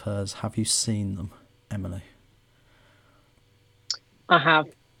tweet of hers. Have you seen them, Emily? I have.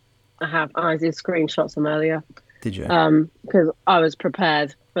 I did screenshots them earlier. Did you? Because I was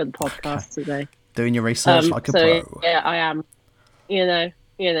prepared for the podcast today. Doing your research like a pro. Yeah, I am. You know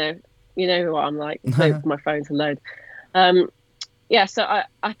who I'm like. Wait for my phone to load. So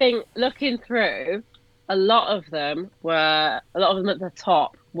I think looking through, a lot of them at the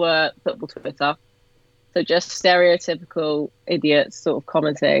top were football Twitter. So just stereotypical idiots sort of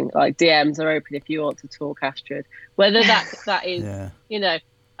commenting, like DMs are open if you want to talk, Astrid. Whether that is,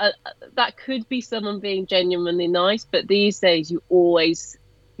 that could be someone being genuinely nice, but these days you always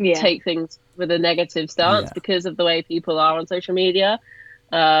take things with a negative stance because of the way people are on social media.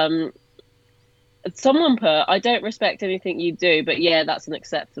 Someone put, "I don't respect anything you do, but yeah, that's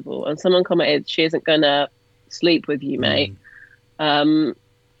unacceptable." And someone commented, "She isn't gonna sleep with you, mate." And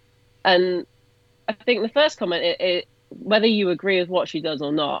I think the first comment, it whether you agree with what she does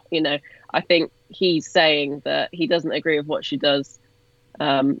or not, I think he's saying that he doesn't agree with what she does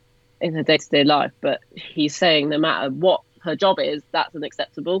in her day-to-day life, but he's saying no matter what her job is, that's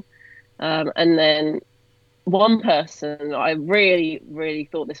unacceptable. And then one person, I really, really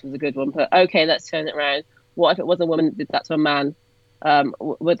thought this was a good one, but okay, let's turn it around. What if it was a woman that did that to a man?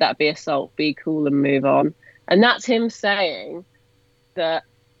 Would that be assault? Be cool and move on. And that's him saying that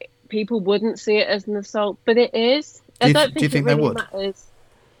people wouldn't see it as an assault, but it is. I don't Do you think think it they really would? matters.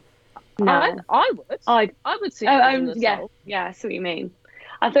 No. I would. I would see it as an assault. Yeah, I see what you mean.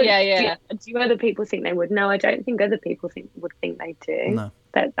 I thought, Yeah. do other people think they would? No, I don't think other people would think they do. No.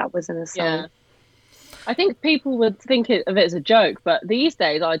 That was an assault. Yeah. I think people would think of it as a joke, but these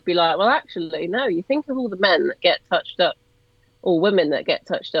days I'd be like, well, actually, no. You think of all the men that get touched up, or women that get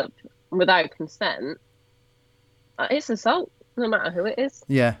touched up without consent. It's assault, no matter who it is.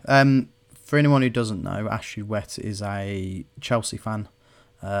 Yeah. For anyone who doesn't know, Ashley Wett is a Chelsea fan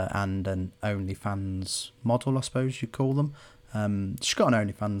and an OnlyFans model, I suppose you'd call them. She's got an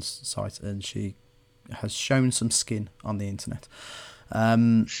OnlyFans site and she has shown some skin on the internet.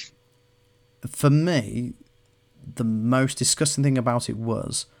 For me, the most disgusting thing about it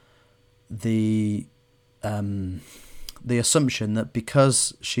was the assumption that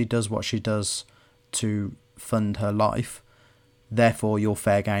because she does what she does to fund her life, therefore you're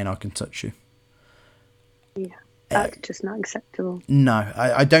fair game, I can touch you. Yeah, that's just not acceptable. No,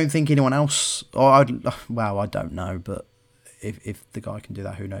 I don't think anyone else, I don't know, but if the guy can do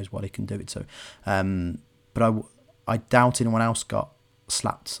that, who knows what he can do it to. But I doubt anyone else got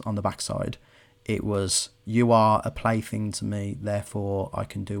slapped on the backside. It was, you are a plaything to me, therefore I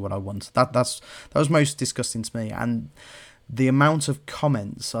can do what I want. That was most disgusting to me. And the amount of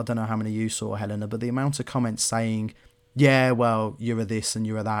comments, I don't know how many you saw, Helena, but the amount of comments saying, yeah, well, you're a this and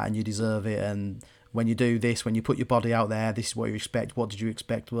you're a that and you deserve it, and when you do this, when you put your body out there, this is what you expect, what did you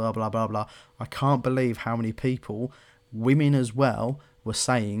expect, blah, blah, blah, blah. I can't believe how many people, women as well, were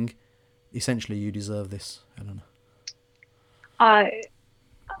saying, essentially, you deserve this, Helena.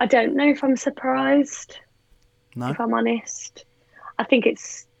 I don't know if I'm surprised, if I'm honest. I think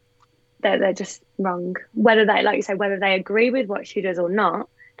they're just wrong. Whether they, like you say, whether they agree with what she does or not,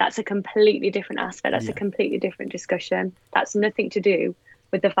 that's a completely different aspect. That's a completely different discussion. That's nothing to do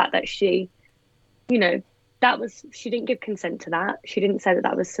with the fact that she, she didn't give consent to that. She didn't say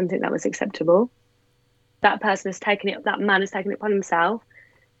that was something that was acceptable. That person has taken it, that man has taken it upon himself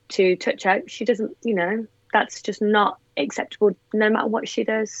to touch her. She doesn't, that's just not acceptable no matter what she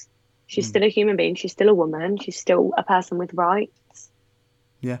does. She's still a human being. She's still a woman. She's still a person with rights.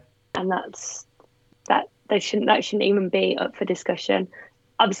 Yeah. And that shouldn't even be up for discussion.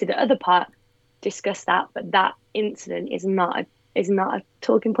 Obviously the other part discussed that, but that incident is not a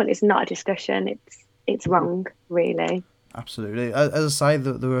talking point. It's not a discussion. It's wrong, really. Absolutely. As I say,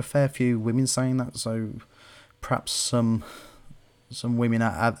 there were a fair few women saying that, so perhaps some women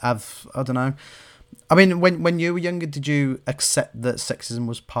have I don't know. I mean, when you were younger, did you accept that sexism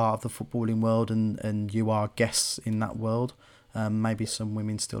was part of the footballing world and you are guests in that world? Maybe some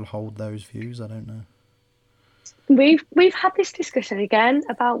women still hold those views. I don't know. We've had this discussion again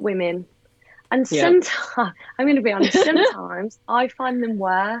about women, and sometimes I'm going to be honest. Sometimes I find them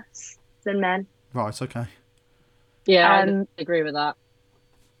worse than men. Right. Okay. Yeah, I agree with that.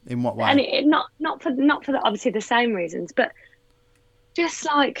 In what way? And not for obviously the same reasons, but just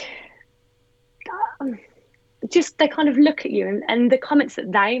like. Just they kind of look at you and the comments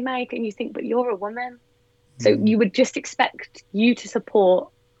that they make, and you think, but you're a woman, so you would just expect you to support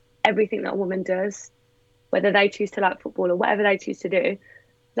everything that a woman does, whether they choose to like football or whatever they choose to do.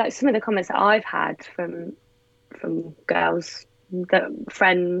 Like some of the comments that I've had from girls,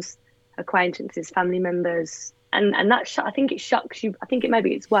 friends, acquaintances, family members, and that I think it shocks you. I think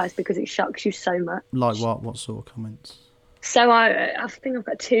it's worse because it shocks you so much. Like what? What sort of comments? So I think I've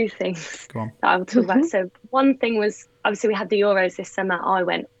got two things Go on. that I will talk about. So one thing was, obviously we had the Euros this summer. I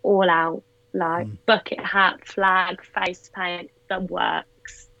went all out, like bucket hat, flag, face paint, the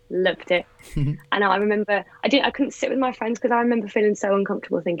works. Loved it. And I remember I couldn't sit with my friends because I remember feeling so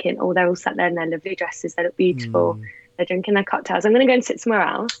uncomfortable, thinking, oh, they're all sat there in their lovely dresses, they look beautiful, they're drinking their cocktails, I'm going to go and sit somewhere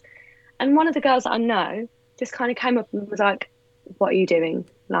else. And one of the girls that I know just kind of came up and was like, what are you doing?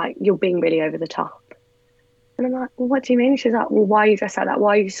 Like, you're being really over the top. And I'm like, well, what do you mean? She's like, well, why are you dressed like that?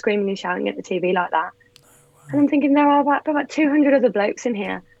 Why are you screaming and shouting at the TV like that? And I'm thinking, there are about 200 other blokes in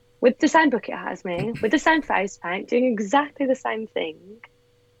here with the same bucket hat as me, with the same face paint, doing exactly the same thing.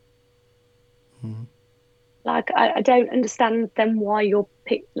 Like, I don't understand then why you're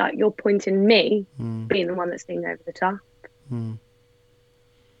pointing me being the one that's being over the top.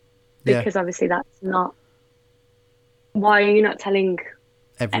 Because obviously that's not. Why are you not telling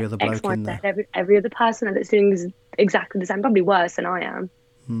every other bloke in there? Every other person that's doing exactly the same, probably worse than I am.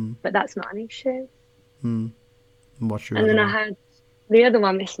 But that's not an issue. What's your and then one? I had the other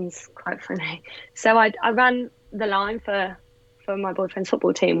one. This one's quite funny. So I ran the line for my boyfriend's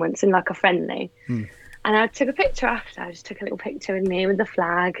football team once in like a friendly, And I took a picture after. I just took a little picture with me with the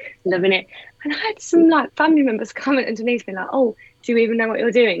flag, loving it. And I had some like family members comment underneath me like, "Oh, do you even know what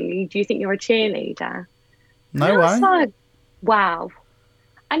you're doing? Do you think you're a cheerleader?" No and I was way. like, wow.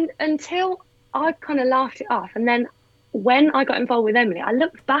 And until I kind of laughed it off, and then when I got involved with Emily, I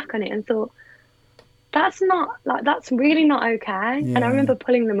looked back on it and thought, that's really not okay. Yeah. And I remember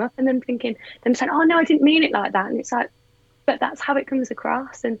pulling them up and then thinking, them saying, "Oh no, I didn't mean it like that." And it's like, but that's how it comes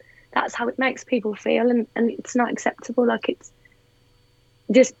across, and that's how it makes people feel, and it's not acceptable. Like, it's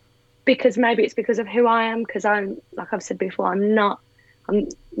just because maybe it's because of who I am, because I'm, like I've said before,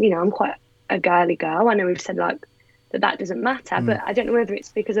 I'm quite a girly girl. I know we've said like that doesn't matter, but I don't know whether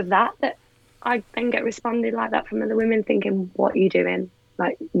it's because of that I then get responded like that from other women thinking, "What are you doing?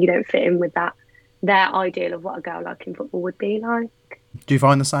 Like, you don't fit in with that, their ideal of what a girl like in football would be like." Do you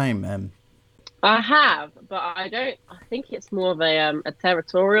find the same? I have, but I don't. I think it's more of a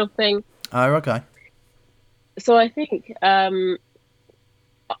territorial thing. Oh, okay. So I think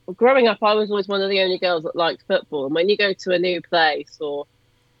growing up, I was always one of the only girls that liked football. And when you go to a new place, or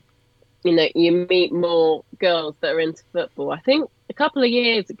you meet more girls that are into football. I think a couple of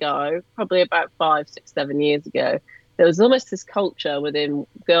years ago, probably about 5, 6, 7 years ago, there was almost this culture within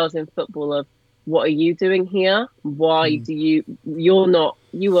girls in football of, "What are you doing here? Why do you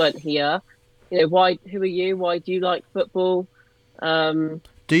weren't here? Why? Who are you? Why do you like football?" Do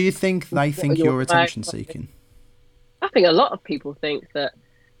you think they think you're attention seeking? I think a lot of people think that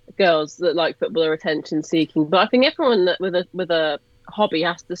girls that like football are attention seeking, but I think everyone that with a hobby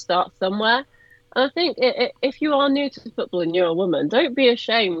has to start somewhere. And I think if you are new to football and you're a woman, don't be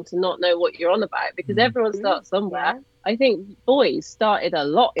ashamed to not know what you're on about, because everyone starts somewhere. Yeah. I think boys started a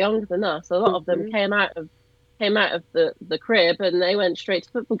lot younger than us. A lot of them came out of the crib and they went straight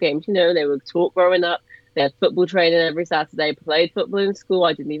to football games. They were taught growing up. They had football training every Saturday, played football in school.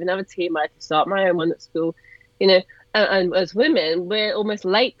 I didn't even have a team. I had to start my own one at school. And as women, we're almost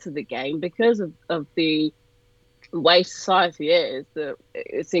late to the game because of the way society is, that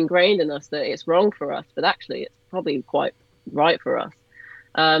it's ingrained in us that it's wrong for us, but actually it's probably quite right for us.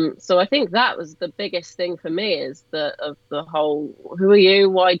 So I think that was the biggest thing for me, is that of the whole, who are you?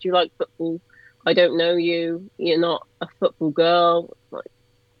 Why do you like football? I don't know you. You're not a football girl. Like,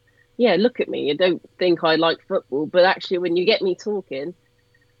 yeah, look at me. You don't think I like football, but actually when you get me talking,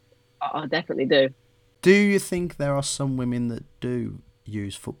 I definitely do. Do you think there are some women that do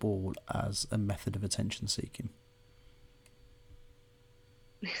use football as a method of attention seeking?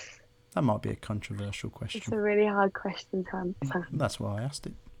 That might be a controversial question. It's a really hard question to answer. That's why I asked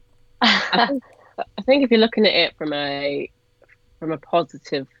it. I think if you're looking at it from a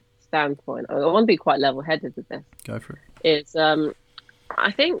positive standpoint, I want to be quite level-headed with this. Go for it. Is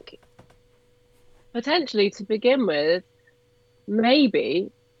I think potentially to begin with,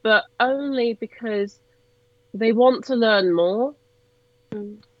 maybe, but only because they want to learn more.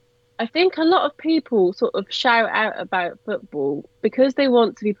 I think a lot of people sort of shout out about football because they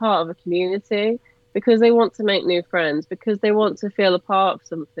want to be part of a community, because they want to make new friends, because they want to feel a part of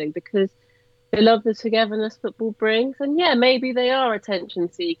something, because they love the togetherness football brings. And yeah, maybe they are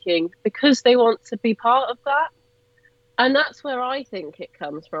attention seeking because they want to be part of that. And that's where I think it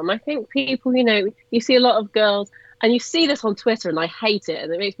comes from. I think people, you see a lot of girls, and you see this on Twitter, and I hate it,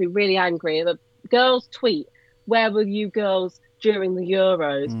 and it makes me really angry. The girls tweet, "Where were you girls during the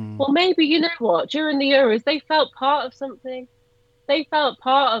Euros?" Well, maybe, you know what, during the Euros, they felt part of something. They felt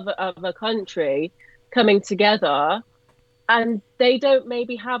part of a country coming together, and they don't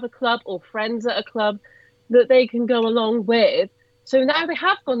maybe have a club or friends at a club that they can go along with. So now they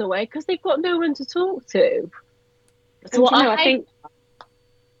have gone away because they've got no one to talk to. So I think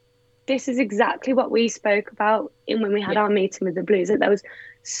this is exactly what we spoke about when we had our meeting with the Blues, that there was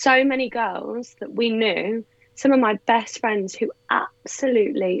so many girls that we knew, some of my best friends, who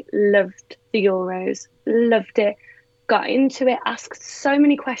absolutely loved the Euros, loved it, got into it, asked so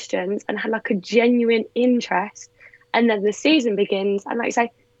many questions and had like a genuine interest. And then the season begins, and like you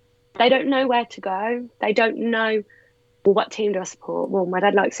say, they don't know where to go. They don't know, well, what team do I support? Well, my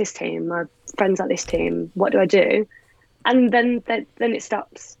dad likes this team, my friends like this team. What do I do? And then it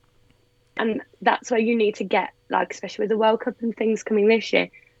stops. And that's where you need to get, like, especially with the World Cup and things coming this year,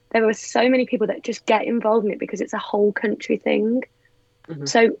 there are so many people that just get involved in it because it's a whole country thing.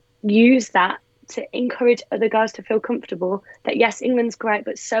 So use that to encourage other girls to feel comfortable that, yes, England's great,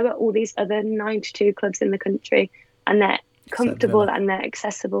 but so are all these other 92 clubs in the country, and they're comfortable and they're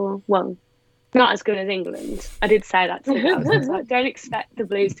accessible. Well, not as good as England. I did say that to the girls. I was like, don't expect the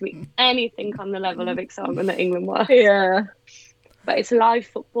Blues to be anything on the level of excitement that England was. Yeah. But it's live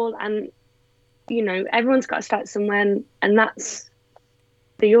football, and everyone's got to start somewhere, and that's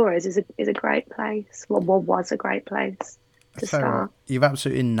the Euros is a great place. Well, was a great place to start. You've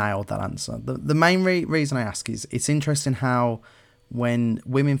absolutely nailed that answer. The main reason I ask is it's interesting how when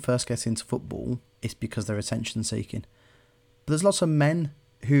women first get into football, it's because they're attention seeking. But there's lots of men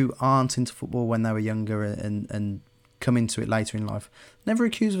who aren't into football when they were younger and come into it later in life. Never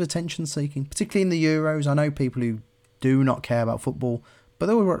accused of attention seeking, particularly in the Euros. I know people who do not care about football, but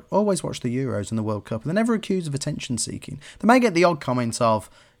they always watch the Euros and the World Cup, and they're never accused of attention seeking. They may get the odd comments of,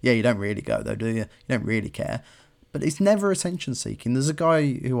 yeah, you don't really go though, do you? You don't really care. But it's never attention seeking. There's a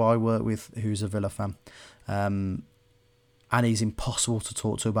guy who I work with who's a Villa fan, and he's impossible to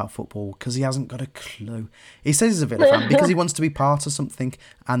talk to about football because he hasn't got a clue. He says he's a Villa fan because he wants to be part of something,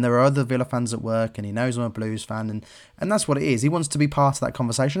 and there are other Villa fans at work, and he knows I'm a Blues fan, and that's what it is. He wants to be part of that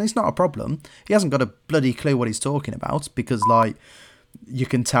conversation. It's not a problem. He hasn't got a bloody clue what he's talking about because, like, you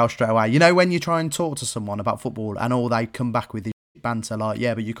can tell straight away. You know, when you try and talk to someone about football and all they come back with is banter, like,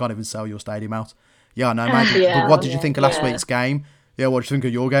 yeah, but you can't even sell your stadium out. Yeah, I know, mate. But what did you think of last week's game? Yeah, what did you think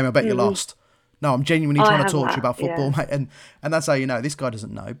of your game? I bet you lost. No, I'm genuinely trying to talk to you about football, mate. And that's how you know this guy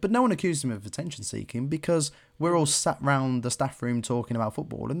doesn't know. But no one accused him of attention seeking because we're all sat round the staff room talking about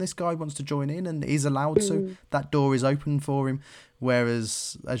football, and this guy wants to join in and he's allowed to. That door is open for him.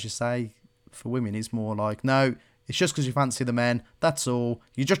 Whereas, as you say, for women, it's more like, no, it's just because you fancy the men. That's all.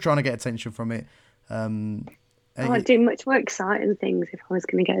 You're just trying to get attention from it. I'd do much more exciting things if I was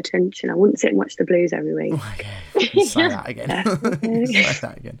going to get attention. I wouldn't sit and watch the Blues every week. Say that again. Say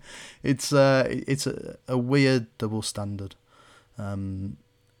that again. It's a weird double standard, and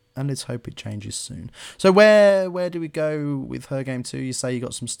let's hope it changes soon. So where do we go with her game 2? You say you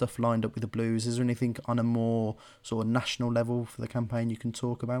got some stuff lined up with the Blues. Is there anything on a more sort of national level for the campaign you can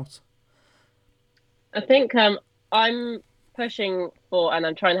talk about? I think I'm pushing for, and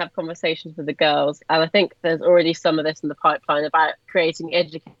I'm trying to have conversations with the girls, and I think there's already some of this in the pipeline about creating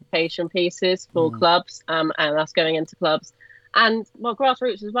education pieces for clubs, and us going into clubs, and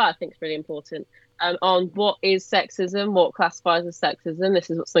grassroots as well. I think it's really important on what is sexism, what classifies as sexism. This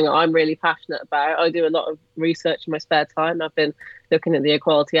is something I'm really passionate about. I do a lot of research in my spare time. I've been looking at the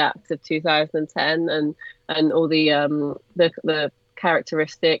Equality Act of 2010 and all the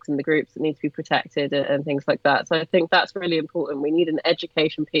characteristics and the groups that need to be protected and things like that. So I think that's really important. We need an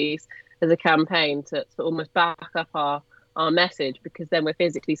education piece as a campaign to almost back up our message, because then we're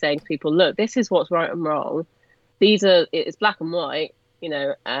physically saying to people, look, this is what's right and wrong. It's black and white, you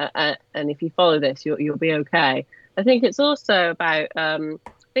know, and if you follow this, you'll be okay. I think it's also about, I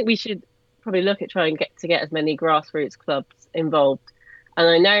think we should probably look at trying to get as many grassroots clubs involved. And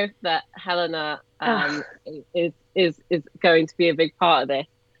I know that Helena is going to be a big part of this.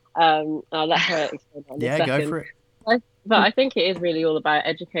 I'll let her explain that in a second. Go for it. But I think it is really all about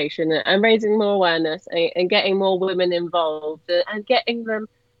education and raising more awareness and getting more women involved and getting them.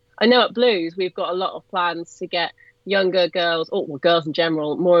 I know at Blues we've got a lot of plans to get younger girls, or girls in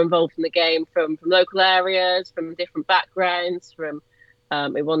general, more involved in the game from local areas, from different backgrounds.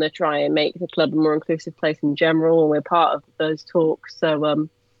 We want to try and make the club a more inclusive place in general, and we're part of those talks. So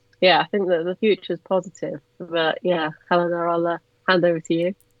I think that the future is positive. But yeah, Helena, I'll hand over to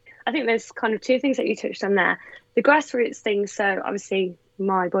you. I think there's kind of two things that you touched on there. The grassroots thing, so obviously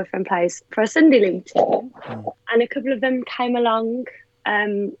my boyfriend plays for a Sunday league team, and a couple of them came along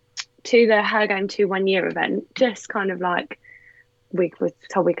to the Her Game 2 1 year event, just kind of like, we were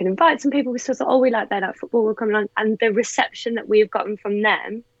told we could invite some people. We sort of thought, we like that, like football will come along. And the reception that we've gotten from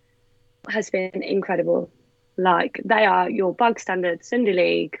them has been incredible. Like, they are your bog standard Sunday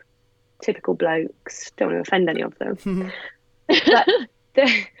league, typical blokes. Don't want to offend any of them. But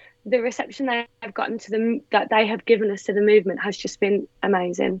the reception they have gotten to them, that they have given us to the movement, has just been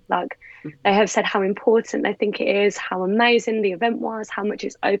amazing. Like, they have said how important they think it is, how amazing the event was, how much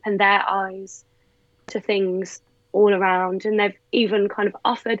it's opened their eyes to things all around. And they've even kind of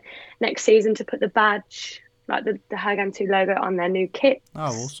offered next season to put the badge, like the Her Game 2 logo, on their new kit. Oh,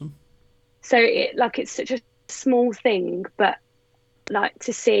 awesome. So it's such a small thing, but like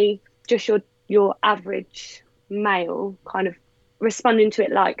to see just your average male kind of responding to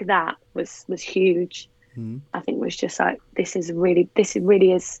it like that was huge. I think was just like, this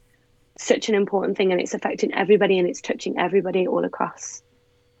really is such an important thing, and it's affecting everybody, and it's touching everybody all across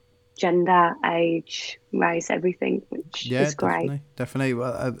gender, age, race, everything, which is great. Definitely.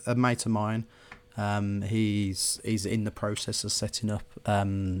 Well, a mate of mine, he's in the process of setting up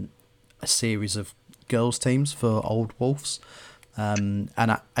a series of girls teams for Old Wolves, and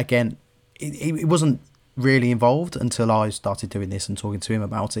again, he wasn't really involved until I started doing this and talking to him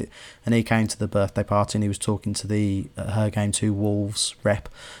about it, and he came to the birthday party and he was talking to the Her Game 2 Wolves rep,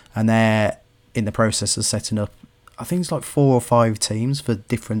 and they're in the process of setting up, I think it's like 4 or 5 teams for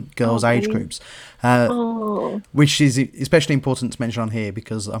different girls' age groups, Oh. which is especially important to mention on here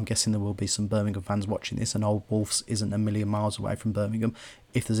because I'm guessing there will be some Birmingham fans watching this, and Old Wolves isn't a million miles away from Birmingham.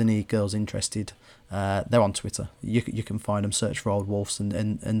 If there's any girls interested, they're on Twitter. You can find them, search for Old Wolves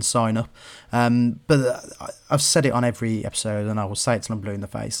and sign up. But I've said it on every episode, and I will say it till I'm blue in the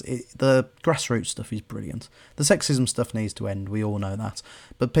face. The grassroots stuff is brilliant. The sexism stuff needs to end. We all know that.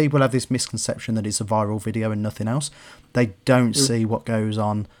 But people have this misconception that it's a viral video and nothing else. They don't see what goes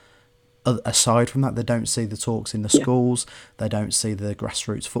on aside from that. They don't see the talks in the schools. They don't see the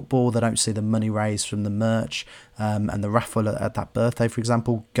grassroots football. They don't see the money raised from the merch and the raffle at that birthday, for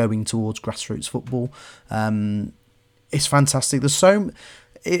example, going towards grassroots football. It's fantastic. There's so...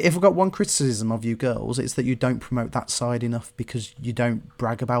 If I've got one criticism of you girls, it's that you don't promote that side enough because you don't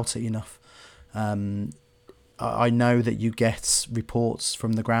brag about it enough. I know that you get reports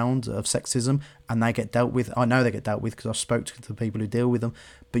from the ground of sexism and they get dealt with. I know they get dealt with because I've spoke to the people who deal with them,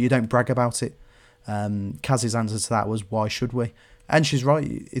 but you don't brag about it. Kaz's answer to that was, why should we? And she's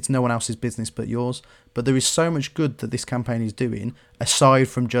right, it's no one else's business but yours. But there is so much good that this campaign is doing, aside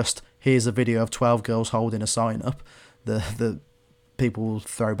from just, here's a video of 12 girls holding a sign up that people will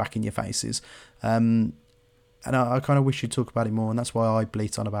throw back in your faces. And I kind of wish you'd talk about it more, and that's why I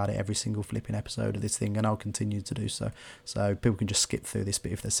bleat on about it every single flipping episode of this thing, and I'll continue to do so. So people can just skip through this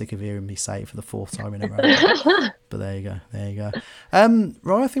bit if they're sick of hearing me say it for the 4th time in a row. But there you go.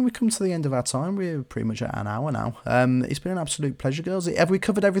 Right, I think we've come to the end of our time. We're pretty much at an hour now. It's been an absolute pleasure, girls. Have we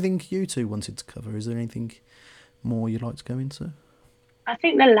covered everything you two wanted to cover? Is there anything more you'd like to go into? I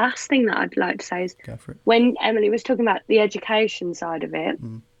think the last thing that I'd like to say is, Go for it. when Emily was talking about the education side of it,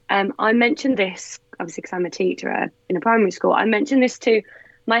 I mentioned this, obviously because I'm a teacher in a primary school, I mentioned this to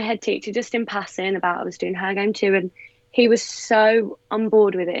my head teacher just in passing about I was doing her game too, and he was so on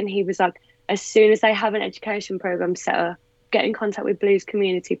board with it, and he was like, as soon as they have an education programme set up, get in contact with Blues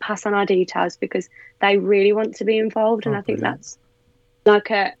community, pass on our details because they really want to be involved. And I think that's like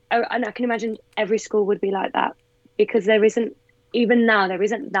and I can imagine every school would be like that because there isn't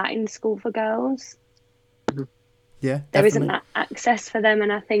that in school for girls. Yeah, there isn't that access for them,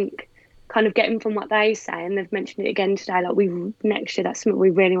 and I think kind of getting from what they say, and they've mentioned it again today, like next year that's something we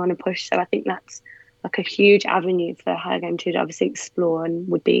really want to push. So I think that's like a huge avenue for her game to obviously explore, and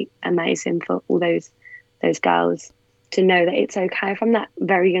would be amazing for all those girls to know that it's okay from that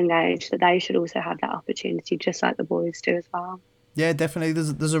very young age that they should also have that opportunity just like the boys do as well. Yeah, definitely.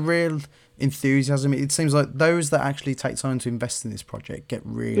 There's a real enthusiasm. It seems like those that actually take time to invest in this project get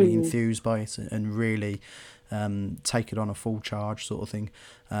really enthused by it and really take it on a full charge sort of thing.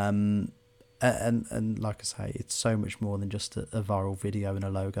 And like I say, it's so much more than just a viral video and a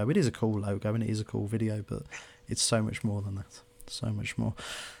logo. It is a cool logo and it is a cool video, but it's so much more than that. So much more.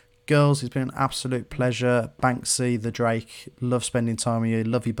 Girls, it's been an absolute pleasure. Banksy, the Drake, love spending time with you.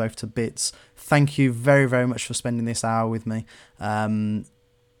 Love you both to bits. Thank you very, very much for spending this hour with me. And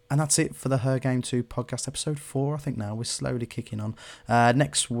that's it for the Her Game 2 podcast, episode 4, I think now. We're slowly kicking on.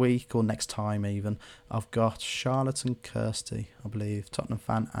 Next week, or next time even, I've got Charlotte and Kirsty, I believe, Tottenham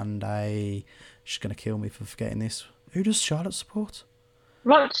fan, and she's going to kill me for forgetting this. Who does Charlotte support?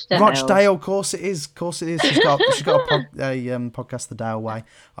 Rochdale. Of course it is. She's got a podcast the day away.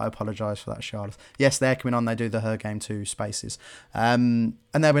 I apologise for that, Charlotte. Yes, they're coming on. They do the Her Game 2 spaces. And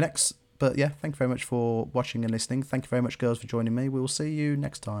they'll be next. But yeah, thank you very much for watching and listening. Thank you very much, girls, for joining me. We will see you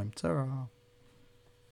next time. Ta-ra.